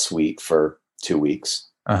our guest suite for 2 weeks.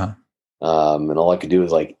 Uh-huh. And all I could do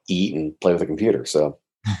was like eat and play with the computer. So,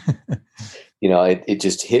 it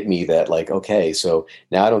just hit me that like, okay, so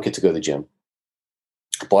now I don't get to go to the gym.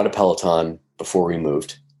 I bought a Peloton before we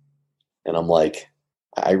moved. And I'm like,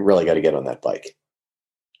 I really got to get on that bike.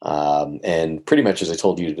 And pretty much as I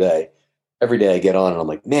told you today, every day I get on and I'm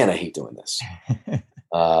like, man, I hate doing this.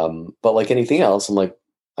 But like anything else, I'm like,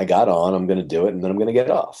 I got on, I'm going to do it, and then I'm going to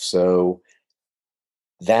get off. So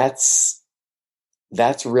that's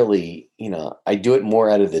really, I do it more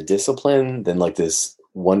out of the discipline than like this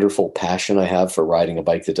wonderful passion I have for riding a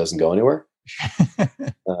bike that doesn't go anywhere.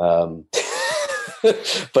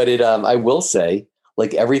 But I will say,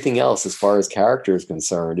 like everything else, as far as character is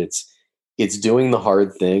concerned, it's doing the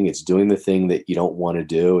hard thing. It's doing the thing that you don't want to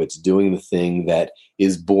do. It's doing the thing that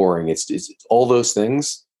is boring. It's all those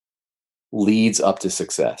things leads up to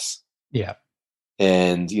success. Yeah.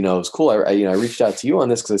 And, it was cool. I reached out to you on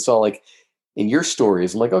this because I saw like in your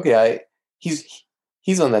stories, I'm like, okay, he's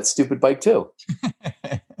on that stupid bike too.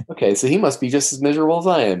 Okay. So he must be just as miserable as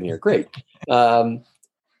I am here. Great.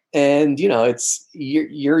 And it's,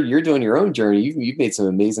 you're doing your own journey. You've made some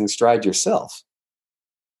amazing strides yourself.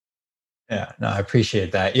 Yeah, no, I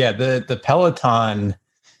appreciate that. Yeah, the Peloton,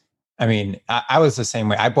 I mean, I was the same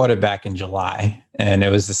way. I bought it back in July, and it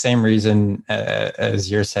was the same reason as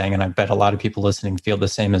you're saying, and I bet a lot of people listening feel the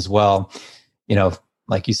same as well.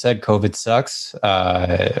 Like you said, COVID sucks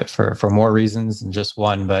for more reasons than just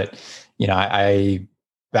one. But I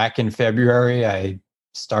back in February, I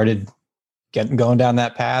started going down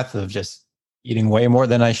that path of just eating way more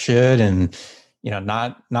than I should, and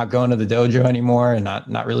not going to the dojo anymore, and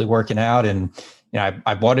not really working out. And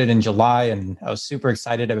I bought it in July, and I was super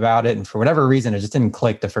excited about it. And for whatever reason, it just didn't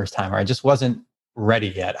click the first time, or I just wasn't ready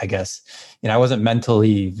yet, I guess. I wasn't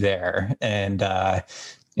mentally there. And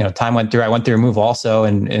time went through. I went through a move also,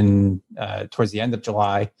 and towards the end of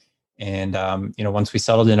July. And once we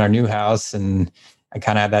settled in our new house, and I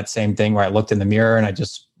kind of had that same thing where I looked in the mirror and I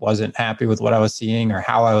just wasn't happy with what I was seeing or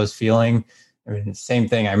how I was feeling. I mean, same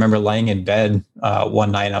thing. I remember laying in bed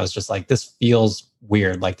one night and I was just like, this feels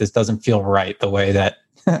weird. Like this doesn't feel right the way that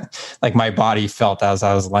like my body felt as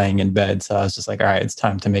I was laying in bed. So I was just like, all right, it's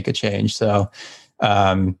time to make a change. So,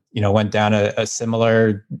 went down a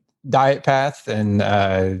similar diet path and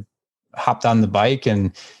hopped on the bike.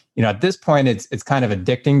 And at this point, it's kind of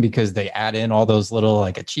addicting because they add in all those little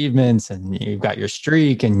like achievements, and you've got your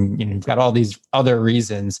streak, and you've got all these other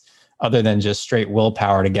reasons other than just straight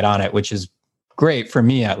willpower to get on it, which is great for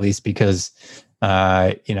me at least because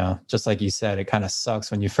just like you said, it kind of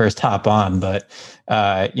sucks when you first hop on, but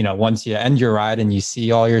once you end your ride and you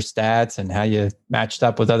see all your stats and how you matched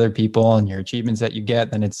up with other people and your achievements that you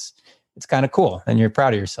get, then it's kind of cool, and you're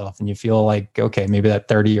proud of yourself, and you feel like, okay, maybe that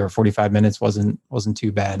 30 or 45 minutes wasn't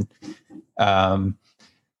too bad. So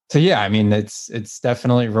yeah, I mean, it's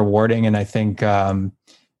definitely rewarding. And I think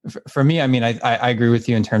for me, I mean, I agree with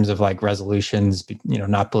you in terms of like resolutions,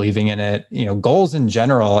 not believing in it, goals in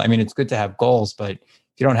general. I mean, it's good to have goals, but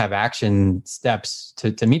if you don't have action steps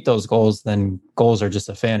to meet those goals, then goals are just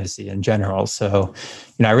a fantasy in general. So,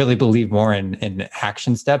 I really believe more in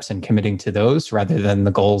action steps and committing to those rather than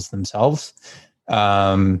the goals themselves.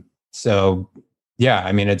 So yeah,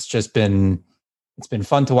 I mean, it's been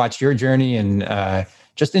fun to watch your journey, and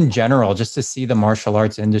just in general, just to see the martial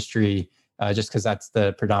arts industry, just because that's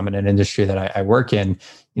the predominant industry that I work in,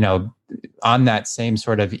 on that same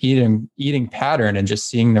sort of eating pattern, and just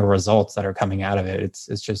seeing the results that are coming out of it.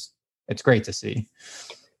 It's great to see.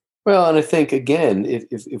 Well, and I think again,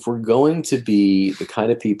 if we're going to be the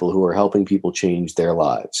kind of people who are helping people change their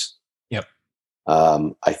lives, Yep,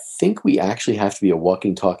 I think we actually have to be a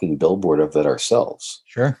walking, talking billboard of that ourselves.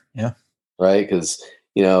 Sure. Yeah. Right. Because,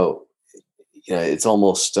 it's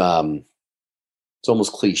almost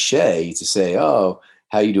cliche to say, oh,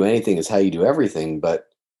 how you do anything is how you do everything. But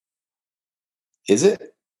is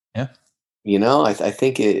it? Yeah. I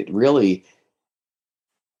think it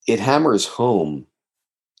hammers home,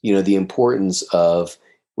 the importance of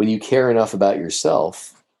when you care enough about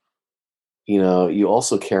yourself, you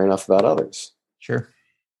also care enough about others. Sure.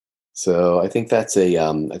 So I think I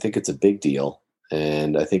think it's a big deal,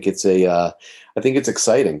 and I think I think it's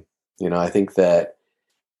exciting. I think that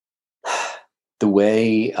the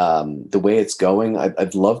way it's going,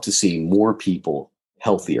 I'd love to see more people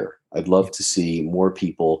healthier. I'd love to see more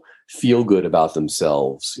people feel good about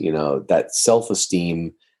themselves. That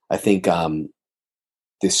self-esteem. I think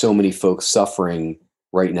there's so many folks suffering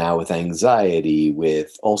right now with anxiety,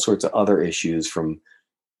 with all sorts of other issues from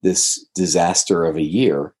this disaster of a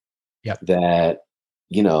year. Yep. That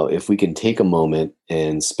if we can take a moment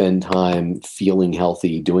and spend time feeling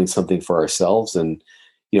healthy, doing something for ourselves, and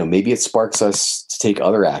maybe it sparks us to take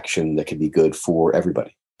other action that could be good for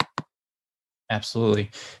everybody. Absolutely.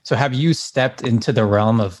 So have you stepped into the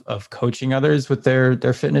realm of coaching others with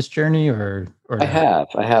their fitness journey or I have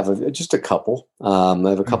just a couple. I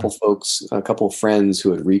have a couple folks, a couple of friends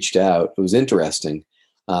who had reached out. It was interesting.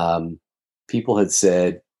 People had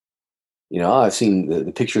said, I've seen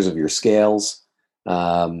the pictures of your scales,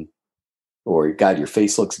 or God, your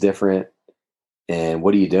face looks different. And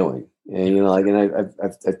what are you doing? And, and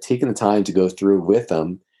I've taken the time to go through with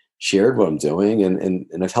them, shared what I'm doing,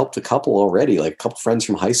 and I've helped a couple already, like a couple friends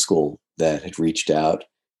from high school that had reached out,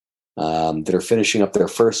 that are finishing up their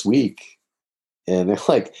first week. And they're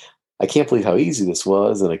like, I can't believe how easy this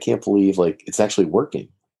was. And I can't believe it's actually working.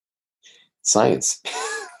 Science,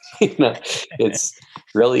 it's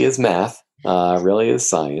really is math, really is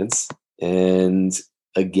science. And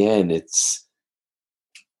again, it's,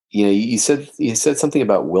 you said something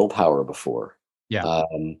about willpower before. Yeah.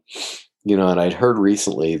 And I'd heard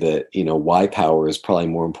recently that, why power is probably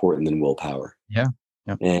more important than willpower. Yeah.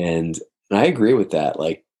 Yeah. And I agree with that.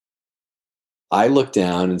 Like, I look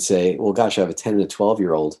down and say, well, gosh, I have a 10 and a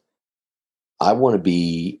 12-year-old. I want to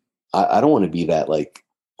be, I don't want to be that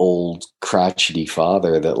old crotchety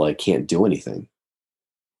father that can't do anything.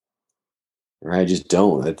 Or I just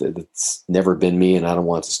don't. That's never been me, and I don't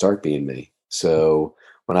want it to start being me. So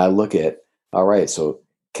when I look at, all right, so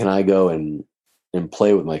can I go and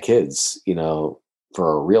play with my kids,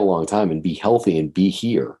 for a real long time and be healthy and be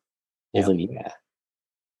here? Well, then, yeah,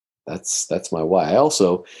 that's my why. I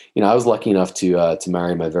also, I was lucky enough to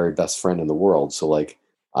marry my very best friend in the world. So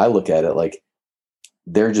I look at it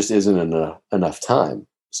there just isn't enough time.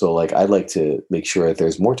 So I'd like to make sure that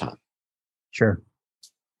there's more time. Sure.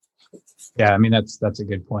 Yeah. I mean, that's a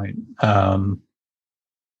good point.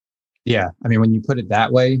 Yeah. I mean, when you put it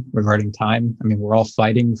that way regarding time, I mean, we're all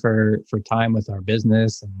fighting for time with our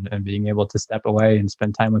business and being able to step away and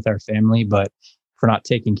spend time with our family. But if we're not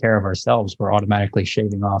taking care of ourselves, we're automatically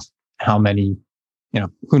shaving off how many,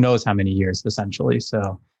 who knows how many years essentially.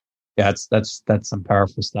 So yeah, that's some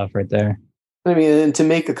powerful stuff right there. I mean, and to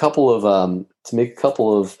make a couple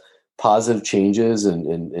of positive changes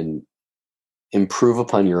and improve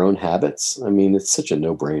upon your own habits. I mean, it's such a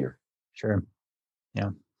no-brainer. Sure.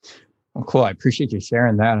 Yeah. Well, cool. I appreciate you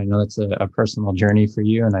sharing that. I know that's a personal journey for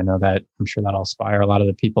you, and I know that I'm sure that'll inspire a lot of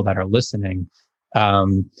the people that are listening.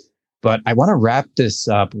 But I want to wrap this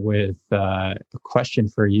up with a question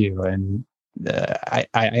for you. And I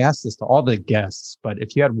asked this to all the guests, but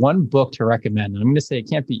if you had one book to recommend, I'm going to say it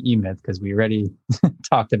can't be E-Myth because we already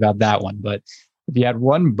talked about that one. But if you had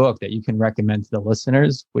one book that you can recommend to the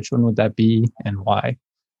listeners, which one would that be and why?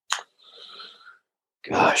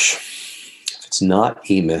 Gosh, if it's not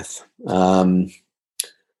E-Myth, I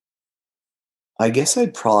guess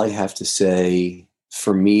I'd probably have to say,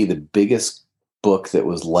 for me, the biggest book that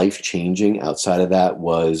was life-changing outside of that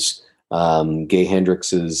was Gay Hendricks'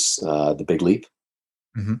 The Big Leap.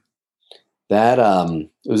 Mm-hmm. That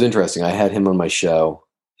it was interesting. I had him on my show,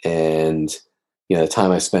 and the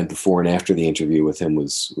time I spent before and after the interview with him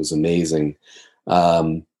was amazing.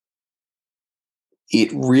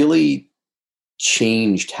 It really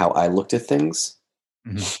changed how I looked at things,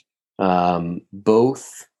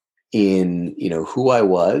 both in who I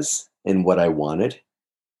was and what I wanted.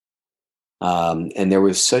 And there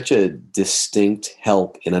was such a distinct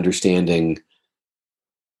help in understanding,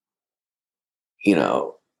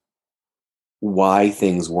 why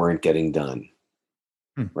things weren't getting done.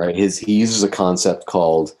 Right. He uses a concept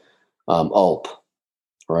called ULP,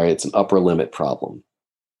 right? It's an upper limit problem,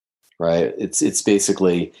 right? It's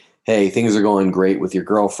basically hey, things are going great with your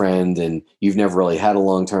girlfriend and you've never really had a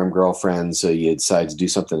long-term girlfriend, so you decide to do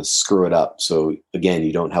something to screw it up. So again,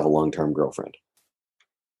 you don't have a long-term girlfriend.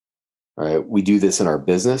 All right. We do this in our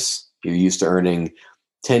business. You're used to earning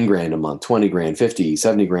 10 grand a month, 20 grand, 50,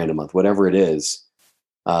 70 grand a month, whatever it is.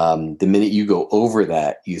 The minute you go over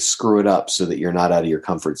that, you screw it up so that you're not out of your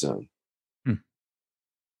comfort zone.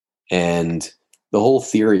 And the whole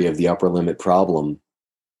theory of the upper limit problem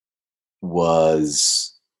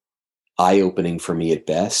was eye-opening for me at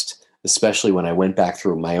best, especially when I went back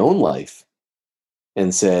through my own life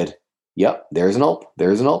and said, yep, there's an ULP,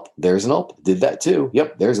 there's an ULP, there's an ULP, did that too.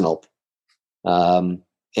 Yep, there's an ULP.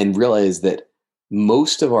 And realized that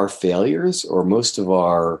most of our failures or most of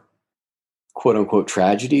our quote unquote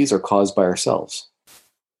tragedies are caused by ourselves.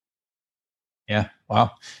 Yeah.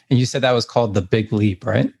 Wow. And you said that was called The Big Leap,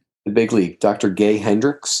 right? The Big Leap. Dr. Gay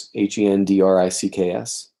Hendricks,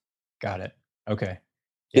 Hendricks. Got it. Okay.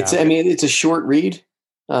 Yeah. It's a short read.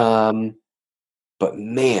 But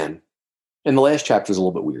man, and the last chapter is a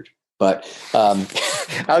little bit weird, but,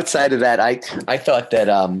 outside of that, I thought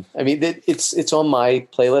that, it's on my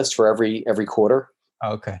playlist for every quarter.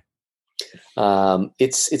 Oh, okay.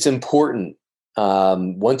 It's important.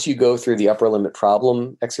 Once you go through the upper limit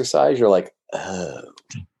problem exercise, you're like, oh.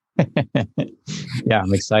 Yeah,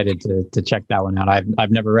 I'm excited to check that one out.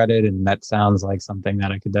 I've never read it, and that sounds like something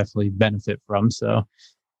that I could definitely benefit from. So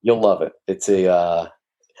you'll love it. It's I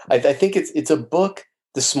think it's a book.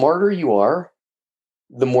 The smarter you are,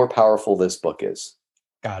 the more powerful this book is.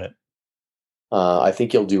 Got it. I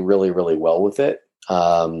think you'll do really, really well with it.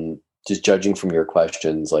 Just judging from your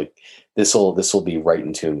questions, like this will be right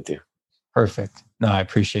in tune with you. Perfect. No, I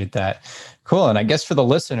appreciate that. Cool. And I guess for the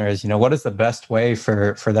listeners, what is the best way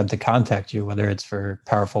for them to contact you, whether it's for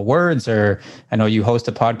Powerful Words or I know you host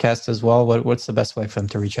a podcast as well. What's the best way for them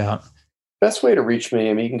to reach out? Best way to reach me,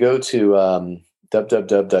 you can go to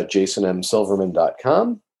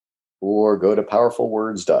www.jasonmsilverman.com or go to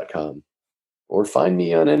powerfulwords.com or find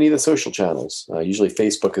me on any of the social channels. Usually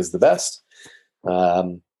Facebook is the best.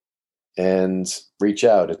 And reach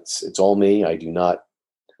out. It's all me. I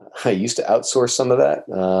used to outsource some of that.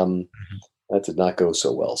 That did not go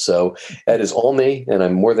so well. So that is all me, and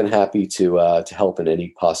I'm more than happy to help in any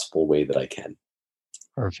possible way that I can.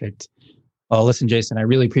 Perfect. Well, listen, Jason, I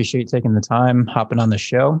really appreciate taking the time, hopping on the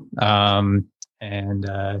show. And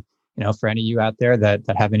for any of you out there that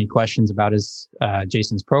have any questions about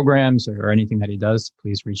Jason's programs or anything that he does,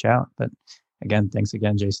 please reach out. But again, thanks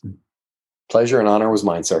again, Jason. Pleasure and honor was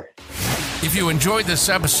mine, sir. If you enjoyed this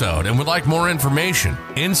episode and would like more information,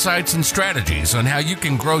 insights, and strategies on how you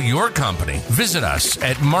can grow your company, visit us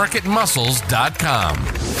at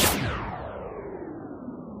marketmuscles.com.